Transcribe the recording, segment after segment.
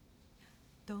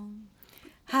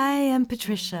Hi, I'm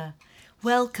Patricia.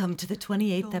 Welcome to the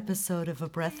 28th episode of A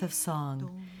Breath of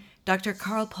Song. Dr.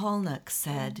 Carl Polnuck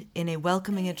said in a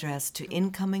welcoming address to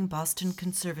incoming Boston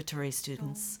Conservatory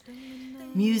students,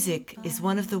 "Music is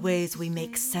one of the ways we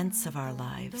make sense of our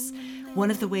lives, one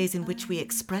of the ways in which we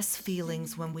express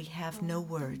feelings when we have no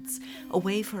words, a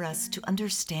way for us to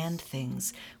understand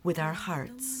things with our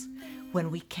hearts when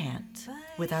we can't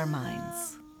with our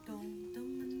minds."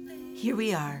 Here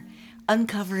we are,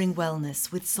 uncovering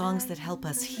wellness with songs that help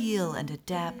us heal and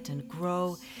adapt and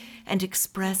grow and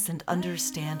express and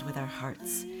understand with our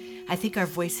hearts. I think our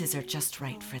voices are just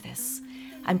right for this.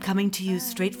 I'm coming to you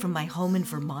straight from my home in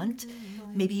Vermont.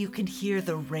 Maybe you can hear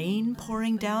the rain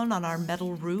pouring down on our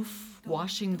metal roof,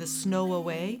 washing the snow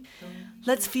away.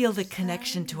 Let's feel the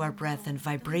connection to our breath and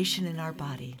vibration in our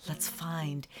body. Let's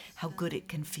find how good it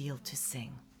can feel to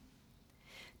sing.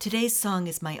 Today's song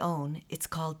is my own. It's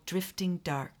called Drifting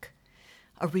Dark,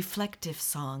 a reflective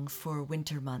song for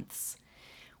winter months.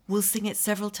 We'll sing it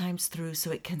several times through so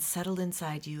it can settle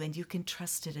inside you and you can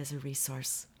trust it as a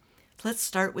resource. Let's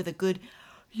start with a good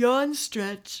yawn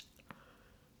stretch.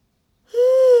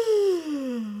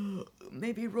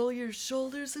 Maybe roll your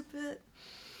shoulders a bit.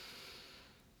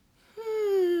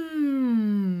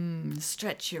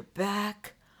 Stretch your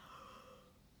back.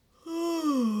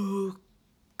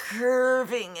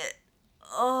 Curving it.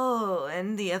 Oh,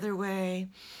 and the other way.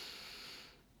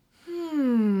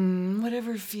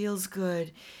 Whatever feels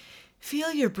good.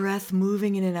 Feel your breath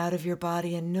moving in and out of your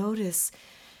body and notice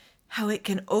how it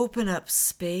can open up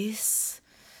space.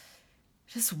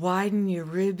 Just widen your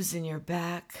ribs and your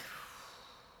back.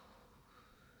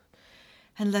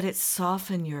 And let it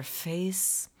soften your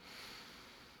face.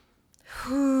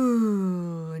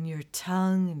 And your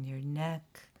tongue and your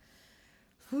neck.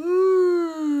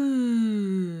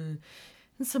 And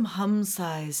some hum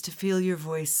sighs to feel your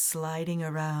voice sliding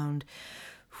around.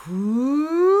 And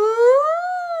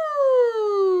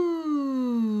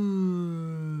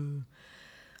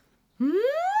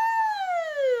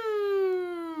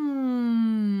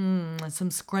some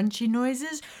scrunchy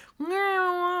noises.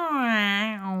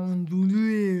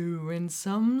 And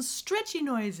some stretchy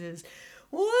noises.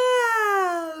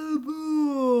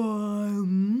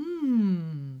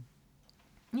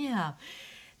 Yeah.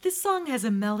 This song has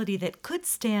a melody that could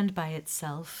stand by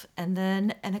itself, and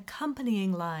then an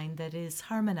accompanying line that is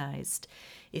harmonized,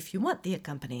 if you want the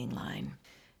accompanying line.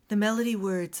 The melody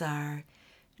words are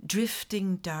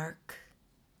drifting dark,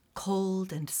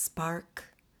 cold and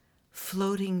spark,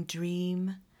 floating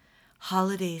dream,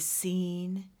 holiday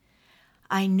scene.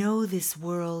 I know this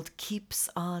world keeps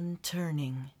on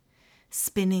turning,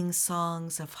 spinning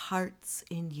songs of hearts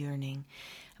in yearning.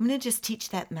 I'm going to just teach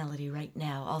that melody right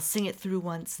now. I'll sing it through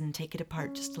once and take it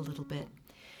apart just a little bit.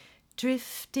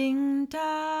 Drifting dark,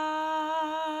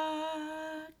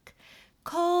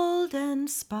 cold and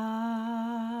spark,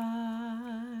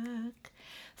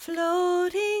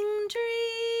 floating dream,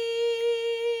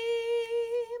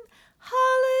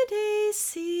 holiday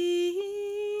scene.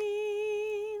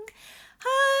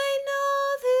 I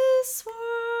know this world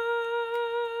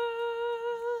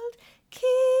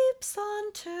keeps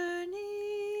on turning,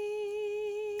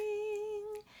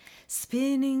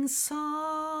 spinning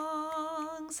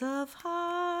songs of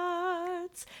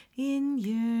hearts in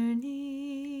yearning.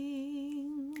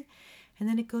 And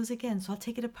then it goes again, so I'll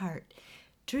take it apart.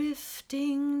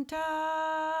 Drifting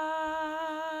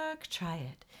dark, try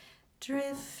it.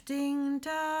 Drifting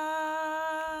dark,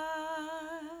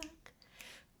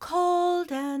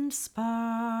 cold and spark.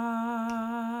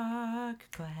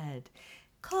 Go ahead.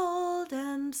 Cold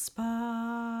and spark,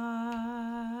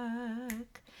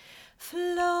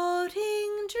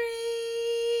 floating dream.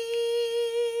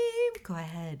 Go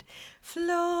ahead.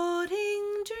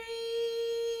 Floating dream,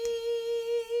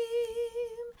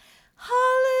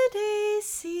 holiday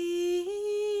scene.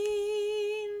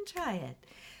 Try it.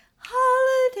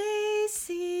 Holiday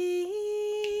scene.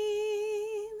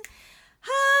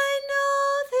 I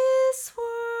know this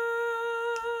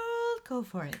world. Go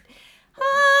for it.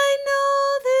 I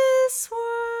know this world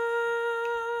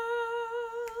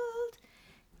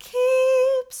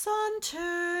keeps on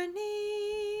turning.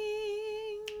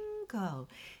 Go.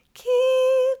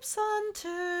 Keeps on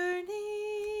turning,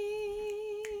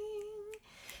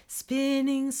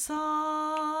 spinning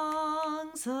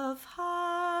songs of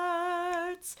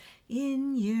hearts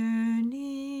in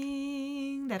yearning.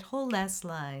 That whole last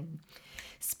line.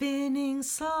 Spinning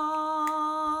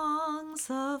songs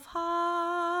of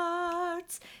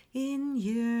hearts in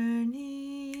yearning.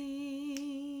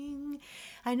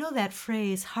 I know that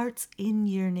phrase, hearts in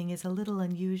yearning, is a little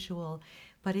unusual,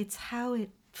 but it's how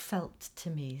it felt to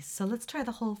me. So let's try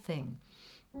the whole thing.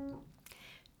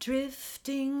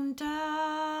 Drifting dark,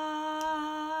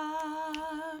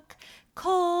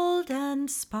 cold and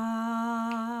spark,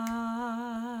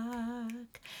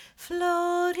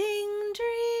 floating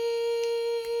dream,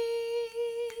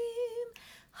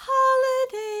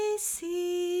 holiday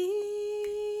scene.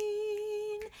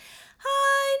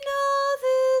 I know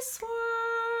this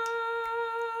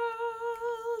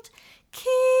world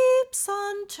keeps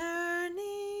on turning,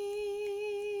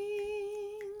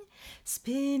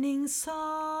 spinning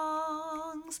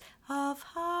songs of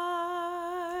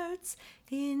hearts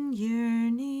in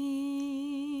yearning.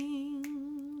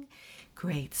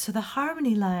 Great. So the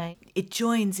harmony line, it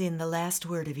joins in the last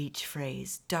word of each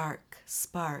phrase. Dark,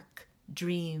 spark,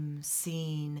 dream,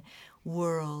 scene,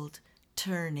 world,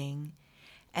 turning.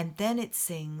 And then it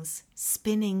sings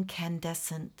spinning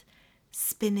candescent,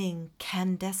 spinning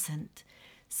candescent,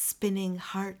 spinning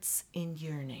hearts in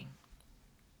yearning.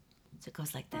 So it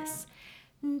goes like this.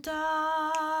 Dark,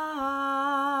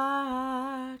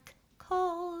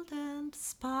 cold and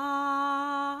spark,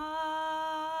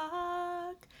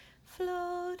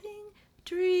 floating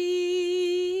dream,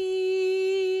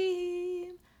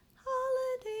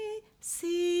 holiday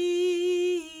scene.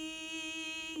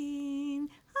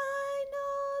 I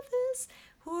know this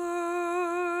world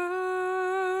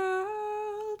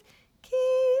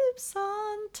keeps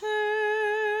on turning,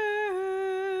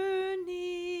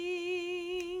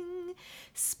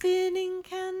 spinning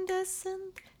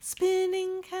candescent,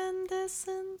 spinning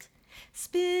candescent,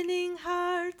 spinning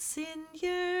hearts in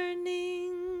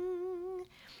yearning.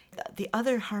 The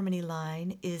other harmony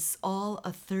line is all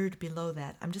a third below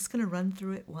that. I'm just going to run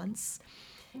through it once.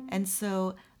 And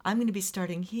so I'm going to be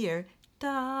starting here.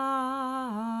 Dark.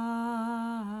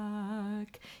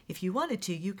 If you wanted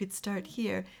to, you could start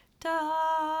here. Dark.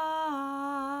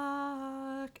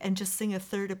 And just sing a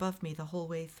third above me the whole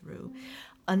way through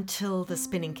until the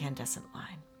spinning candescent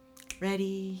line.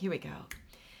 Ready? Here we go.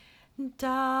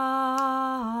 Dark,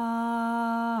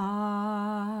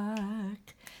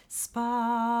 spark,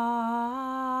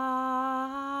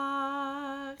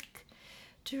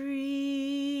 dream,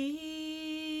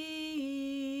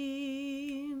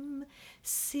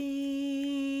 scene,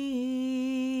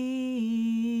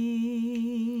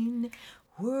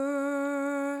 world,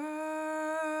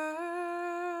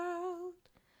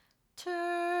 turning.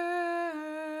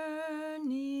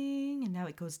 And now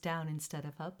it goes down instead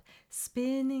of up.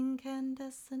 Spinning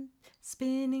candescent,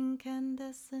 spinning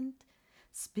candescent,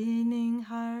 spinning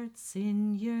hearts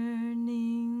in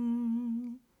yearning.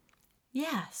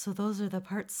 Yeah, so those are the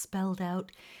parts spelled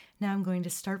out. Now I'm going to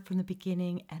start from the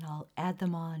beginning and I'll add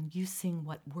them on. You sing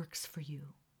what works for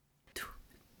you.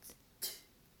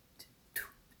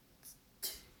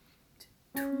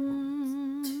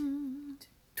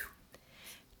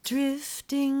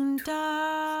 Drifting dark,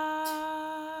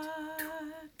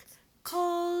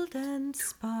 cold and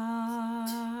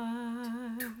spark,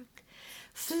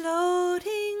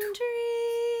 floating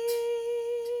dream,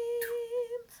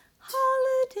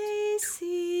 holiday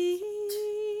scene.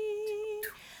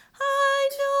 I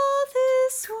know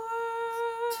this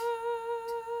world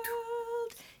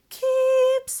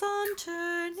keeps on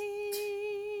turning,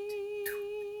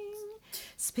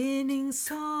 spinning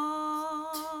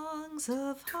songs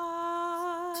of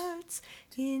hearts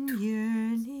in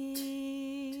yearning,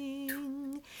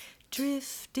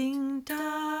 drifting dark,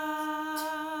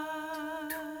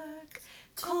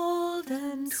 cold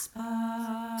and spark,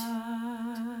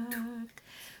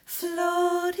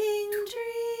 floating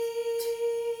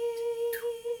dream,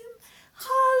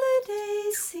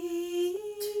 holiday scene.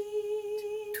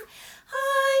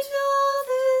 I know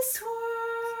this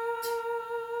world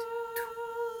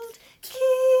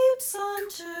keeps on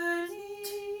turning,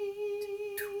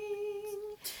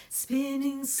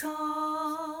 spinning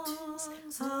songs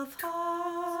of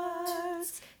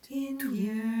hearts in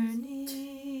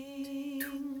yearning,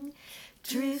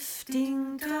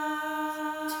 drifting dark,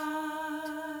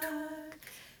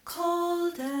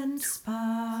 cold and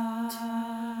spark,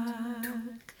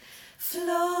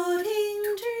 floating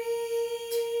dream,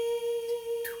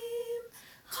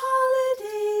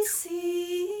 holiday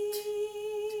scene.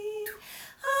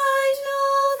 I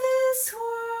know this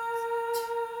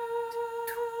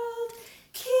world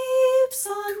keeps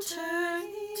on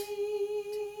turning,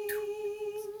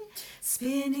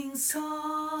 spinning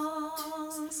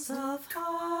songs of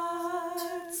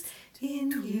hearts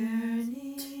in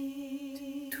yearning,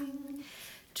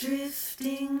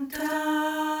 drifting dark,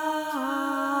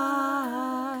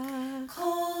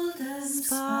 cold and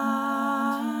spark,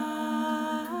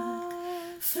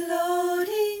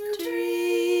 floating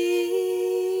dream,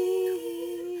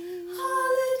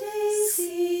 holiday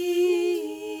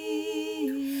scene.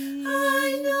 I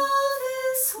know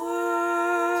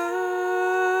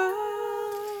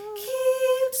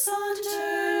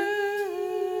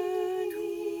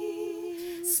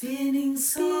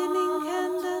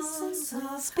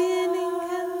spinning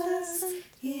candles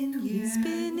in yearning,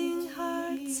 spinning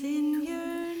hearts in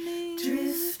yearning,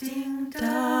 drifting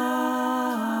dark,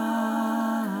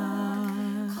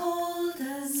 cold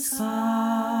and spark,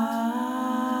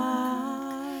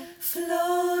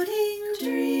 floating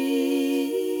dream,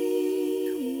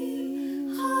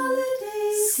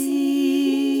 holiday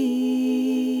scene.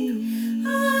 I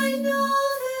know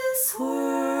this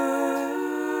world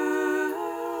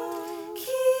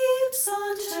keeps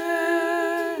on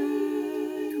turning,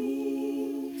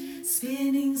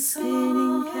 spinning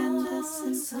candles,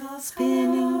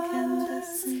 spinning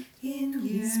candles in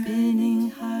yearning,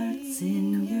 spinning hearts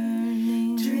in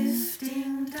yearning,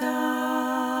 drifting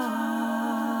dark,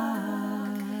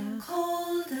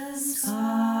 cold and spark,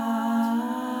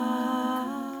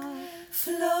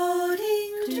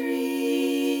 floating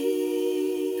dream,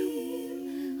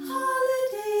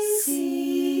 holiday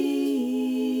scene.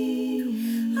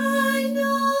 I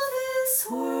know this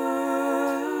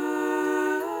world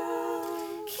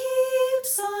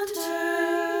keeps on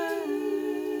turning,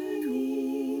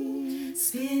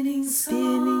 spinning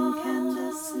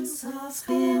candles,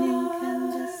 spinning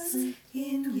candles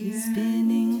in yearning,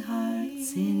 spinning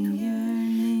hearts in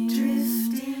yearning,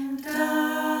 drifting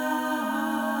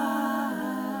dark,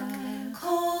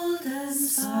 cold and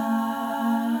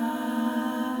spark,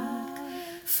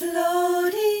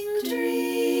 floating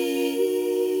dream,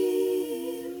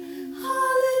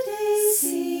 holiday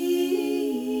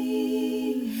scene.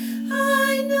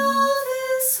 I know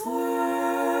this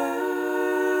world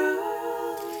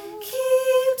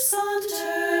keeps on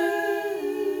turning,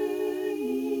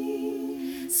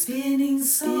 spinning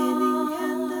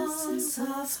candles,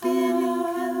 spinning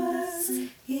candles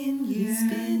in yearning,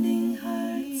 spinning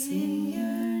hearts in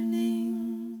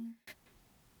yearning.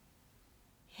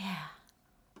 Yeah.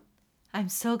 I'm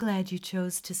so glad you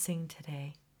chose to sing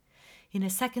today. In a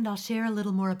second, I'll share a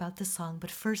little more about the song, but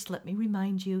first let me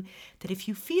remind you that if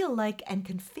you feel like and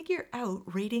can figure out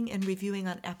rating and reviewing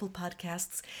on Apple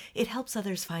Podcasts, it helps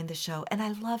others find the show, and I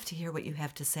love to hear what you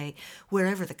have to say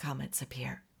wherever the comments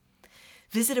appear.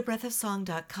 Visit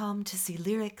abreathofsong.com to see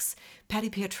lyrics, Patty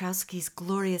Piotrowski's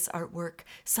glorious artwork,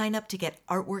 sign up to get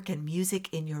artwork and music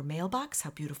in your mailbox. How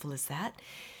beautiful is that?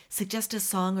 Suggest a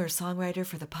song or songwriter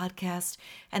for the podcast,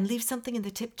 and leave something in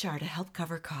the tip jar to help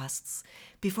cover costs.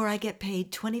 Before I get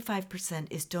paid, 25%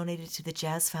 is donated to the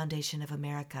Jazz Foundation of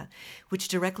America, which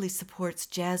directly supports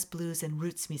jazz, blues, and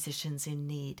roots musicians in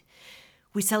need.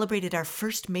 We celebrated our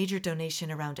first major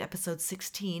donation around episode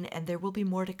 16, and there will be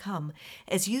more to come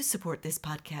as you support this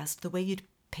podcast the way you'd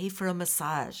pay for a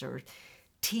massage or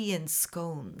tea and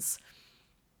scones.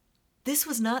 This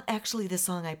was not actually the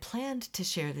song I planned to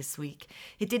share this week.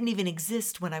 It didn't even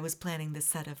exist when I was planning this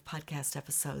set of podcast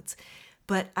episodes.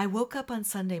 But I woke up on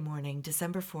Sunday morning,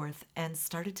 December 4th, and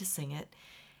started to sing it.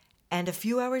 And a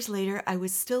few hours later, I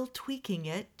was still tweaking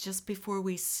it just before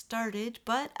we started,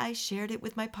 but I shared it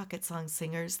with my Pocket Song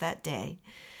singers that day.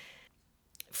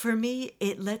 For me,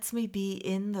 it lets me be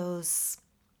in those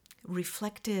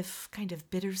reflective, kind of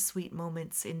bittersweet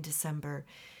moments in December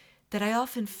that I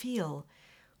often feel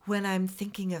when I'm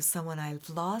thinking of someone I've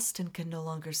lost and can no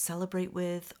longer celebrate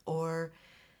with, or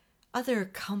other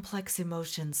complex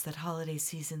emotions that holiday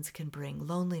seasons can bring: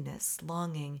 loneliness,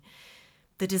 longing,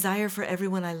 the desire for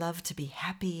everyone I love to be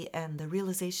happy, and the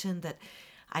realization that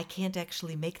I can't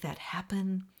actually make that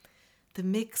happen, the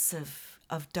mix of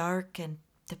dark and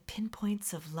the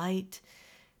pinpoints of light,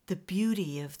 the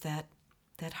beauty of that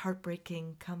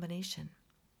heartbreaking combination.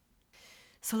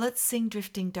 So let's sing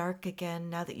Drifting Dark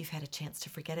again now that you've had a chance to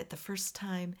forget it the first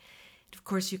time. Of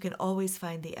course, you can always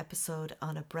find the episode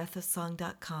on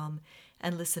abreathofsong.com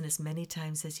and listen as many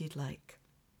times as you'd like.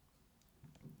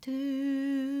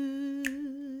 Here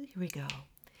we go.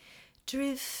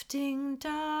 Drifting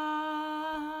dark,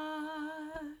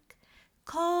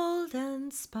 cold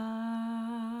and spark,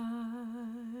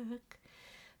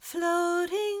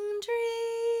 floating dream,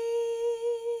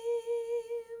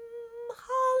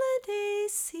 holiday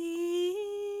scene.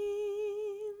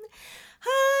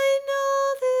 I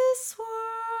know this world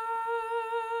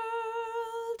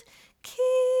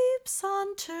keeps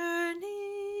on turning,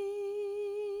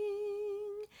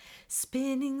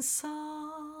 spinning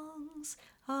songs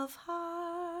of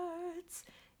hearts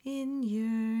in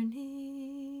yearning.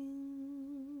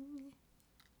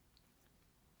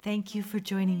 Thank you for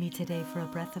joining me today for A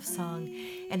Breath of Song,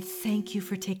 and thank you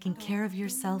for taking care of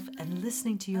yourself and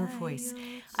listening to your voice.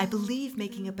 I believe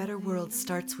making a better world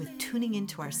starts with tuning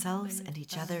into ourselves and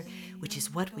each other, which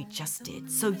is what we just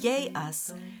did. So yay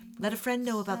us! Let a friend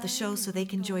know about the show so they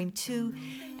can join too,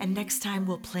 and next time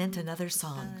we'll plant another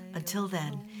song. Until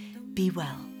then, be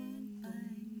well.